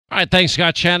All right, thanks,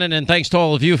 Scott Shannon, and thanks to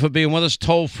all of you for being with us.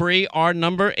 Toll free, our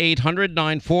number,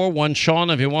 800-941-SEAN,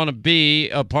 if you want to be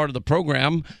a part of the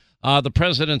program. The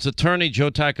president's attorney,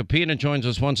 Joe Tacopina, joins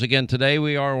us once again today.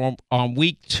 We are on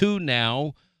week 2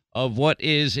 now of what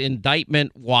is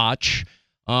Indictment Watch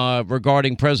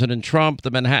regarding President Trump,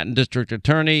 the Manhattan District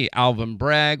Attorney, Alvin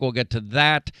Bragg. We'll get to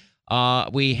that.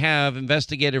 We have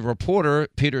investigative reporter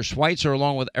Peter Schweitzer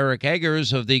along with Eric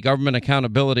Eggers of the Government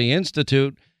Accountability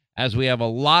Institute, as we have a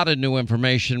lot of new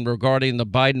information regarding the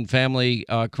Biden family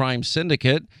crime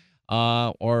syndicate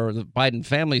or the Biden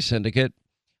family syndicate,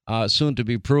 soon to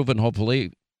be proven,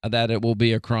 hopefully, that it will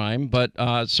be a crime. But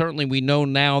certainly we know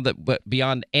now that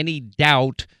beyond any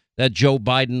doubt that Joe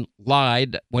Biden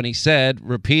lied when he said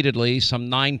repeatedly, some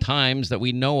 9 times that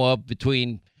we know of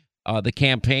between the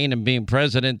campaign and being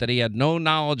president, that he had no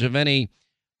knowledge of any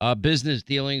business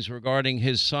dealings regarding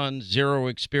his son, zero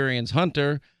experience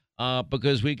Hunter.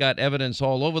 Because we got evidence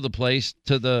all over the place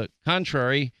to the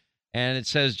contrary, and it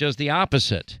says just the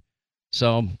opposite.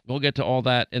 So we'll get to all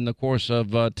that in the course of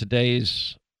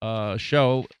today's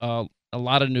show. A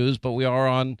lot of news, but we are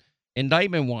on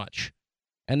Indictment Watch.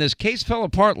 And this case fell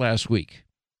apart last week.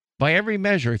 By every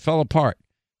measure, it fell apart.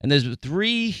 And there's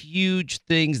 3 huge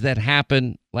things that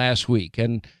happened last week.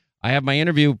 And I have my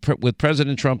interview with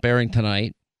President Trump airing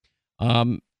tonight.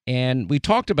 And we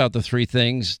talked about the 3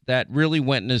 things that really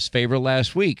went in his favor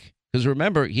last week. Because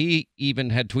remember, he even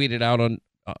had tweeted out on,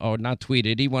 or not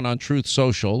tweeted, he went on Truth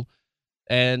Social,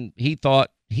 and he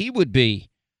thought he would be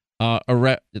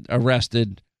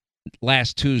arrested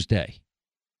last Tuesday,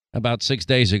 about 6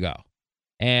 days ago.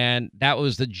 And that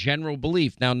was the general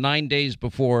belief. Now, 9 days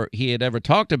before he had ever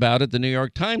talked about it, the New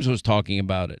York Times was talking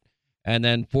about it. And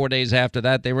then 4 days after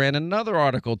that, they ran another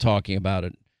article talking about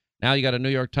it. Now you got a New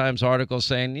York Times article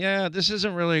saying, yeah, this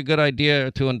isn't really a good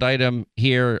idea to indict him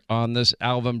here on this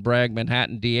Alvin Bragg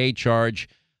Manhattan DA charge.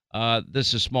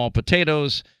 This is small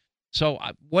potatoes. So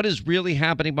what is really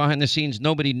happening behind the scenes,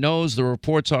 nobody knows. The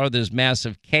reports are there's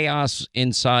massive chaos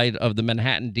inside of the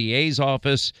Manhattan DA's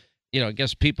office. You know, I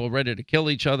guess people ready to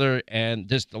kill each other and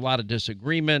just a lot of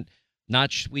disagreement.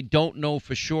 We don't know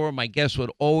for sure. My guess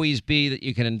would always be that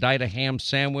you can indict a ham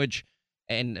sandwich,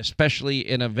 and especially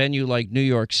in a venue like New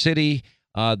York City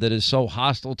that is so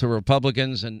hostile to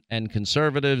Republicans and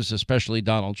conservatives, especially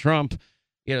Donald Trump.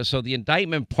 You know, so the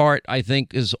indictment part, I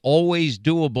think, is always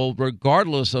doable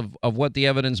regardless of what the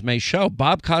evidence may show.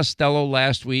 Bob Costello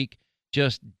last week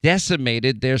just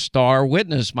decimated their star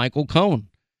witness, Michael Cohen.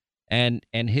 And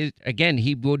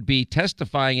he would be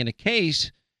testifying in a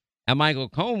case, and Michael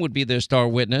Cohen would be their star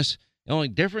witness. The only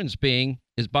difference being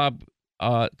is Bob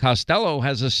Costello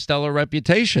has a stellar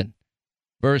reputation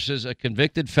versus a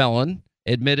convicted felon,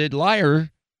 admitted liar,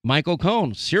 Michael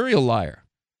Cohen, serial liar.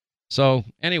 So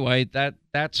anyway,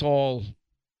 that's all.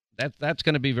 That's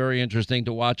going to be very interesting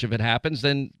to watch if it happens.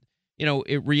 Then, you know,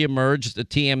 it reemerged. The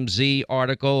TMZ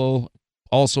article,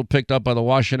 also picked up by the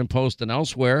Washington Post and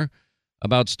elsewhere,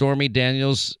 about Stormy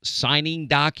Daniels signing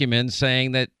documents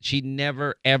saying that she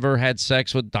never, ever had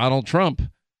sex with Donald Trump.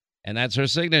 And that's her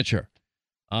signature.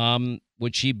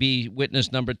 Would she be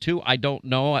witness number 2? I don't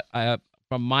know.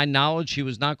 From my knowledge, she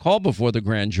was not called before the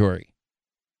grand jury.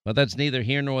 But that's neither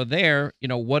here nor there. You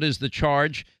know, what is the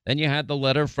charge? Then you had the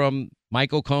letter from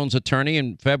Michael Cohen's attorney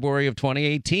in February of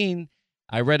 2018.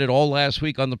 I read it all last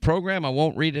week on the program. I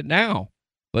won't read it now.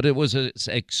 But it was as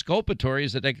exculpatory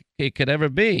as it could ever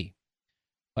be.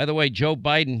 By the way, Joe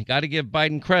Biden, got to give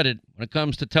Biden credit when it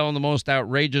comes to telling the most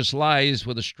outrageous lies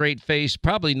with a straight face.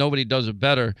 Probably nobody does it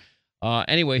better.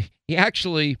 Anyway, he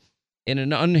actually, in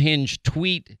an unhinged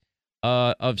tweet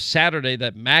of Saturday,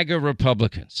 that MAGA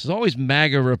Republicans, it's always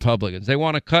MAGA Republicans, they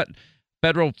want to cut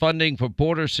federal funding for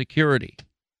border security.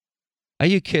 Are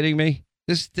you kidding me?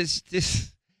 This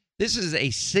is a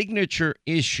signature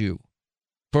issue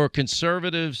for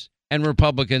conservatives and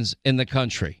Republicans in the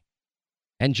country.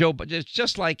 And Joe, it's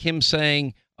just like him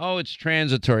saying, oh, it's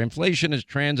transitory. Inflation is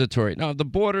transitory. No, the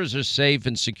borders are safe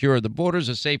and secure. The borders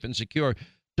are safe and secure.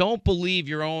 Don't believe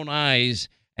your own eyes,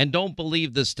 and don't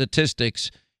believe the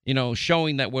statistics, you know,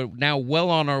 showing that we're now well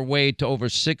on our way to over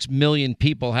 6 million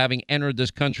people having entered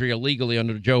this country illegally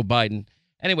under Joe Biden.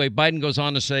 Anyway, Biden goes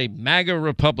on to say MAGA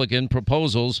Republican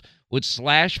proposals would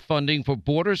slash funding for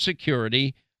border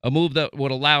security, a move that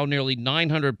would allow nearly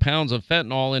 900 pounds of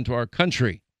fentanyl into our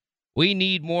country. We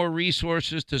need more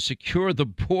resources to secure the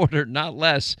border, not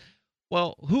less.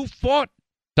 Well, who fought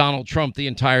Donald Trump the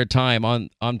entire time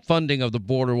on funding of the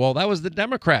border wall? That was the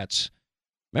Democrats.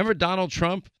 Remember, Donald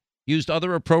Trump used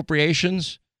other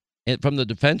appropriations from the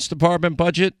Defense Department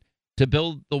budget to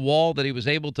build the wall that he was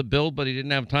able to build, but he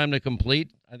didn't have time to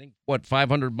complete. I think,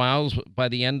 500 miles by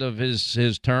the end of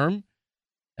his term.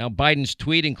 Now, Biden's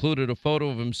tweet included a photo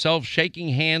of himself shaking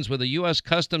hands with a U.S.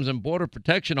 Customs and Border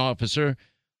Protection officer,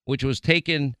 which was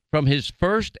taken from his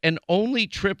first and only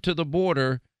trip to the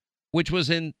border, which was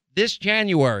in this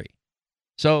January.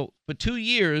 So for 2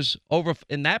 years,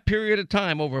 in that period of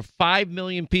time, over 5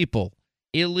 million people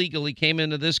illegally came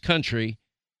into this country,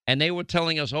 and they were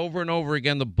telling us over and over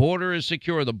again, the border is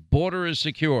secure, the border is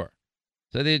secure.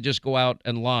 So they'd just go out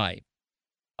and lie.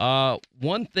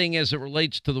 One thing as it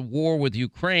relates to the war with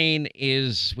Ukraine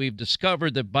is we've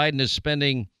discovered that Biden is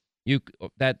spending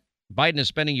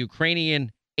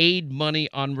Ukrainian aid money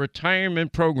on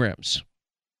retirement programs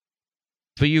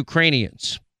for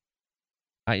Ukrainians.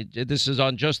 This is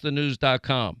on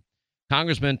justthenews.com.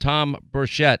 Congressman Tom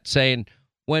Burchett saying,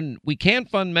 when we can't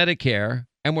fund Medicare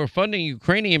and we're funding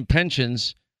Ukrainian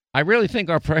pensions, I really think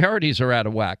our priorities are out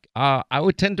of whack. I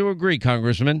would tend to agree,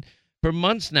 Congressman. For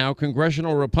months now,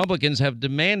 congressional Republicans have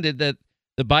demanded that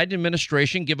the Biden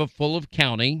administration give a full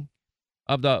accounting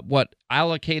of the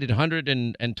allocated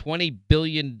 $120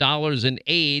 billion in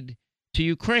aid to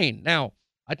Ukraine. Now,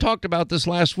 I talked about this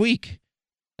last week.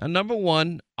 Now, number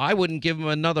one, I wouldn't give them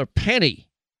another penny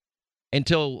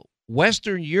until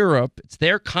Western Europe, it's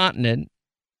their continent,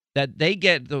 that they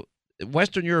get the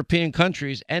Western European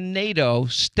countries and NATO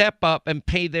step up and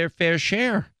pay their fair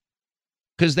share.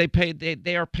 Because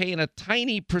they are paying a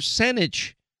tiny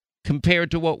percentage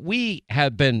compared to what we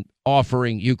have been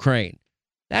offering Ukraine.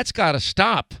 That's got to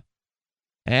stop.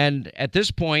 And at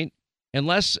this point,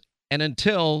 unless and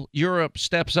until Europe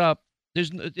steps up,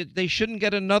 they shouldn't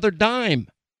get another dime.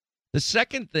 The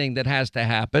second thing that has to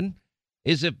happen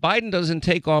is if Biden doesn't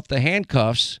take off the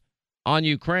handcuffs on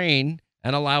Ukraine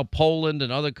and allow Poland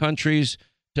and other countries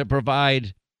to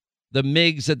provide the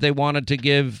MiGs that they wanted to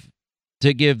give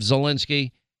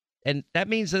Zelensky, and that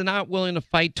means they're not willing to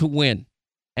fight to win.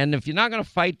 And if you're not going to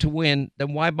fight to win,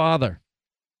 then why bother?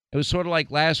 It was sort of like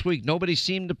last week. Nobody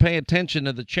seemed to pay attention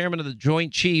to the chairman of the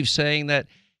Joint Chiefs saying that,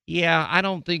 yeah, I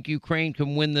don't think Ukraine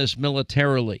can win this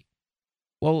militarily.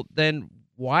 Well, then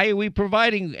why are we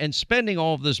providing and spending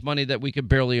all of this money that we could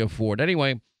barely afford?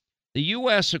 Anyway, the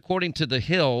U.S., according to The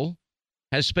Hill,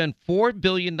 has spent $4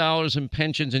 billion in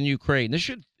pensions in Ukraine. This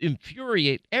should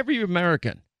infuriate every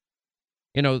American,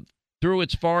 through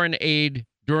its foreign aid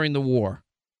during the war.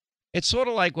 It's sort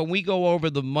of like when we go over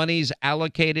the monies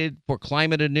allocated for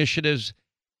climate initiatives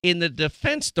in the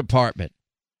Defense Department.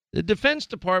 The Defense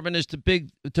Department is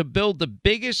to build the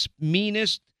biggest,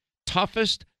 meanest,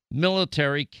 toughest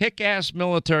military, kick-ass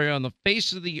military on the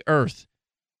face of the earth.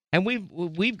 And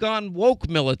we've gone woke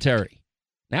military.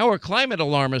 Now we're climate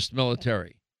alarmist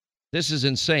military. This is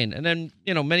insane. And then,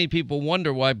 many people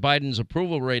wonder why Biden's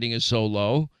approval rating is so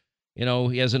low.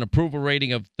 He has an approval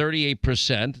rating of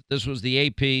 38%. This was the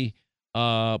AP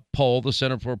poll, the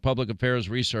Center for Public Affairs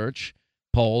Research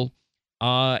poll.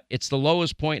 It's the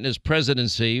lowest point in his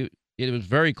presidency. It was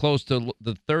very close to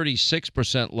the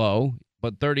 36% low,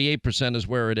 but 38% is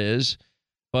where it is.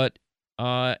 But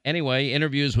anyway,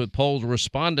 interviews with poll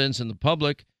respondents and the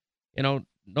public,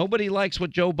 nobody likes what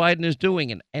Joe Biden is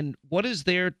doing. And what is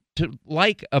there to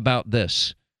like about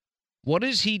this? What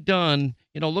has he done?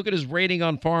 Look at his rating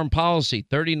on foreign policy,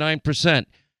 39%.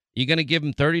 You going to give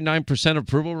him 39%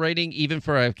 approval rating even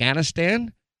for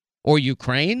Afghanistan or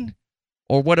Ukraine?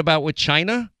 Or what about with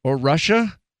China or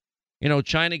Russia?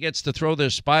 China gets to throw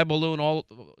their spy balloon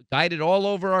guided all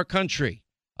over our country,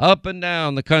 up and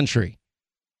down the country,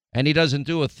 and he doesn't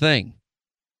do a thing.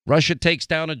 Russia takes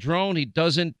down a drone. He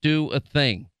doesn't do a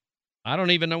thing. I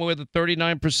don't even know where the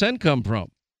 39% come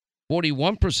from.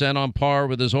 41% on par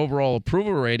with his overall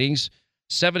approval ratings.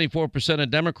 74% of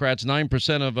Democrats,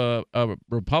 9% of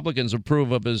Republicans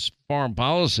approve of his foreign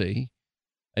policy.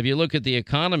 If you look at the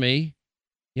economy,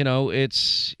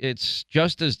 it's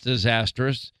just as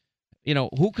disastrous.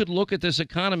 Who could look at this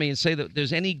economy and say that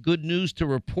there's any good news to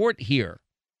report here?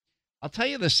 I'll tell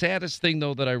you the saddest thing,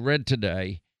 though, that I read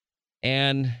today,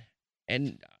 and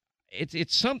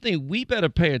it's something we better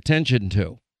pay attention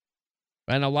to,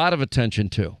 and a lot of attention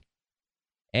to.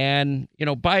 And,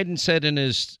 Biden said in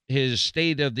his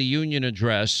State of the Union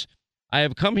address, I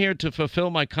have come here to fulfill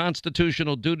my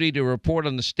constitutional duty to report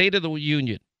on the state of the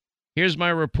union. Here's my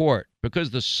report.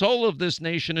 Because the soul of this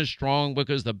nation is strong,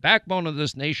 because the backbone of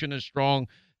this nation is strong,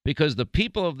 because the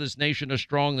people of this nation are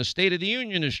strong, the State of the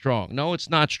Union is strong. No, it's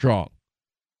not strong.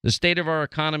 The state of our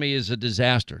economy is a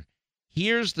disaster.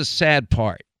 Here's the sad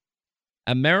part.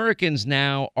 Americans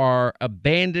now are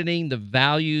abandoning the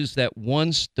values that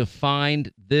once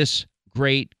defined this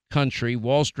great country.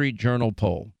 Wall Street Journal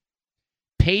poll.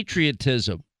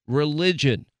 Patriotism,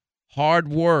 religion, hard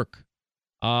work,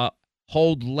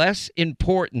 hold less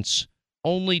importance.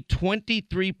 Only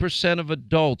 23% of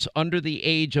adults under the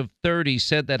age of 30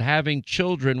 said that having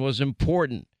children was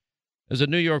important. There's a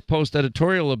New York Post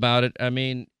editorial about it. I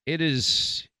mean,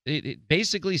 it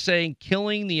basically saying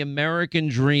killing the American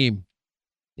dream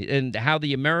and how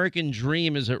the American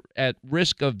dream is at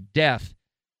risk of death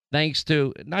thanks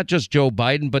to not just Joe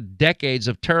Biden, but decades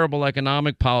of terrible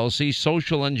economic policy,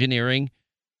 social engineering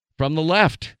from the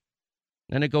left.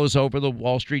 And it goes over the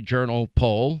Wall Street Journal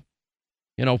poll.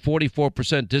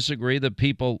 44% disagree that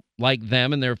people like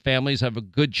them and their families have a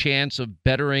good chance of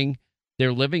bettering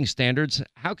their living standards.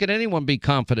 How can anyone be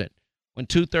confident when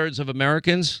 2/3 of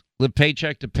Americans live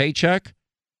paycheck to paycheck?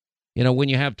 When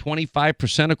you have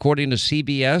 25%, according to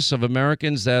CBS, of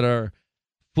Americans that are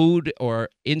food or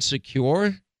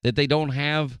insecure, that they don't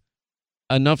have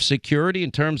enough security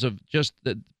in terms of just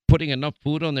putting enough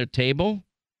food on their table.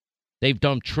 They've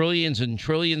dumped trillions and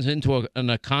trillions into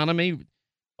an economy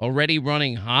already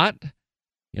running hot.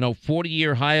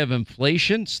 40-year high of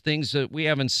inflation, things that we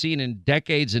haven't seen in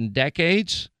decades and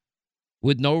decades,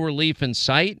 with no relief in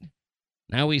sight.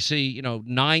 Now we see,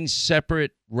 9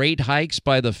 separate rate hikes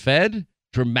by the Fed,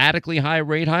 dramatically high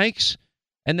rate hikes,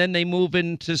 and then they move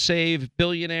in to save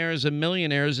billionaires and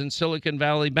millionaires in Silicon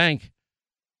Valley Bank.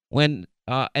 And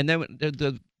then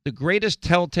the greatest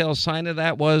telltale sign of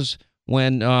that was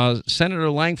when Senator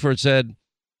Langford said,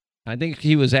 I think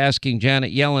he was asking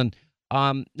Janet Yellen,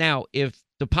 now, if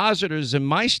depositors in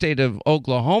my state of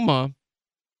Oklahoma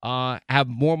have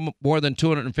more than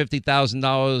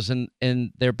 $250,000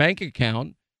 in their bank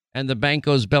account and the bank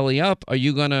goes belly up, are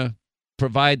you going to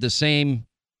provide the same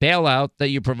bailout that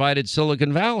you provided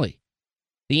Silicon Valley?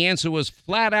 The answer was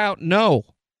flat out no.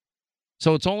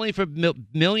 So it's only for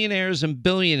millionaires and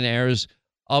billionaires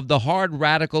of the hard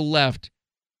radical left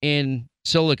in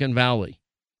Silicon Valley.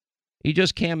 You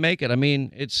just can't make it. I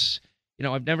mean, it's,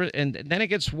 I've never, and then it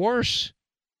gets worse,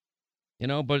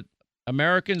 but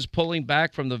Americans pulling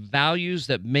back from the values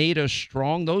that made us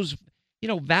strong. Those,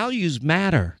 values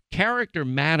matter. Character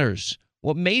matters.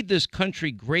 What made this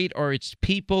country great are its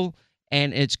people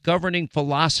and its governing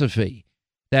philosophy,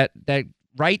 that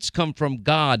rights come from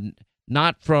God,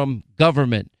 not from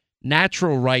government.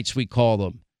 Natural rights, we call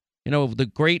them.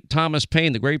 The great Thomas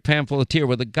Paine, the great pamphleteer,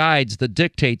 were the guides, the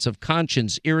dictates of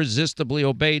conscience, irresistibly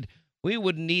obeyed. We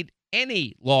wouldn't need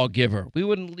any lawgiver. We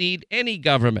wouldn't need any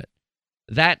government.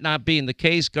 That not being the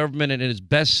case, government in its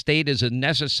best state is a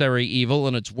necessary evil,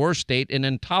 and its worst state, an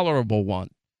intolerable one.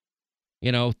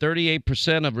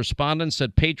 38% of respondents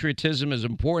said patriotism is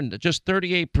important. Just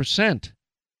 38%.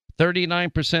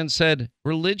 39% said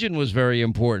religion was very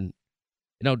important.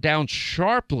 Down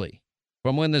sharply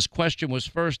from when this question was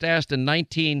first asked in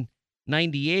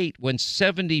 1998, when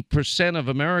 70% of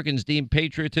Americans deemed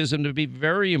patriotism to be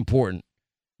very important,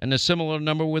 and a similar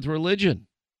number with religion.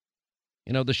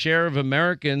 The share of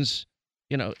Americans,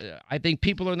 I think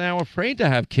people are now afraid to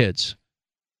have kids.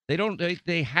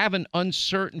 They have an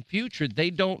uncertain future. They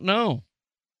don't know.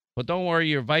 But don't worry,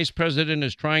 your vice president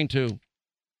is trying to,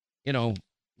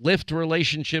 lift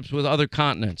relationships with other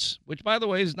continents, which, by the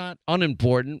way, is not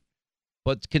unimportant.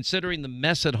 But considering the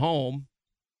mess at home,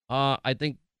 I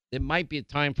think it might be a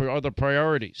time for other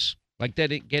priorities, like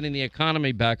getting the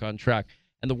economy back on track.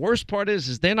 And the worst part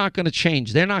is they're not going to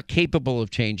change. They're not capable of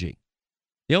changing.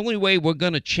 The only way we're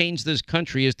going to change this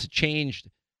country is to change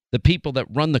the people that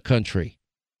run the country.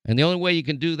 And the only way you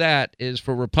can do that is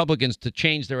for Republicans to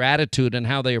change their attitude and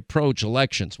how they approach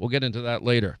elections. We'll get into that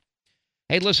later.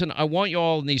 Hey, listen, I want you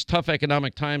all in these tough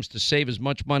economic times to save as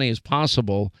much money as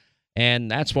possible.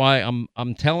 And that's why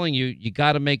I'm telling you, you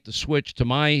got to make the switch to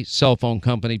my cell phone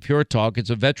company, Pure Talk. It's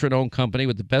a veteran-owned company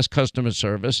with the best customer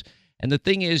service. And the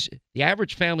thing is, the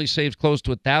average family saves close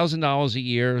to $1,000 a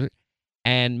year,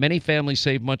 and many families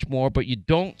save much more, but you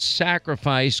don't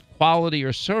sacrifice quality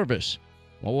or service.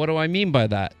 Well, what do I mean by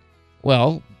that?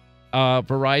 Well,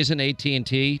 Verizon,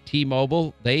 AT&T,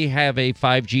 T-Mobile, they have a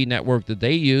 5G network that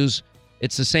they use.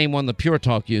 It's the same one the Pure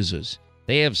Talk uses.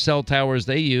 They have cell towers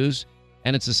they use,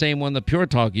 and it's the same one the Pure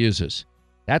Talk uses.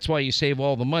 That's why you save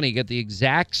all the money. You get the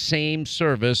exact same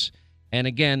service. And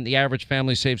again, the average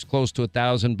family saves close to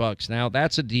 $1,000. Now,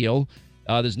 that's a deal.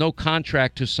 There's no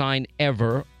contract to sign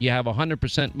ever. You have a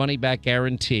 100% money-back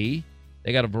guarantee.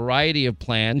 They got a variety of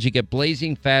plans. You get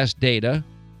blazing fast data,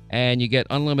 and you get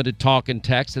unlimited talk and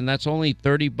text, and that's only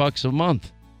 $30 a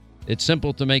month. It's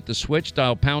simple to make the switch.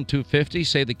 Dial pound 250,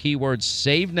 say the keyword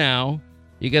save now.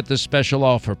 You get this special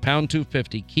offer, pound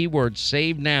 250, keyword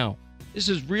save now. This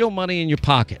is real money in your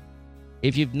pocket.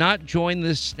 If you've not joined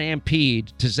this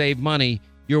stampede to save money,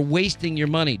 you're wasting your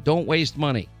money. Don't waste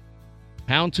money.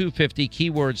 Pound 250,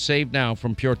 keyword save now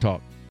from Pure Talk.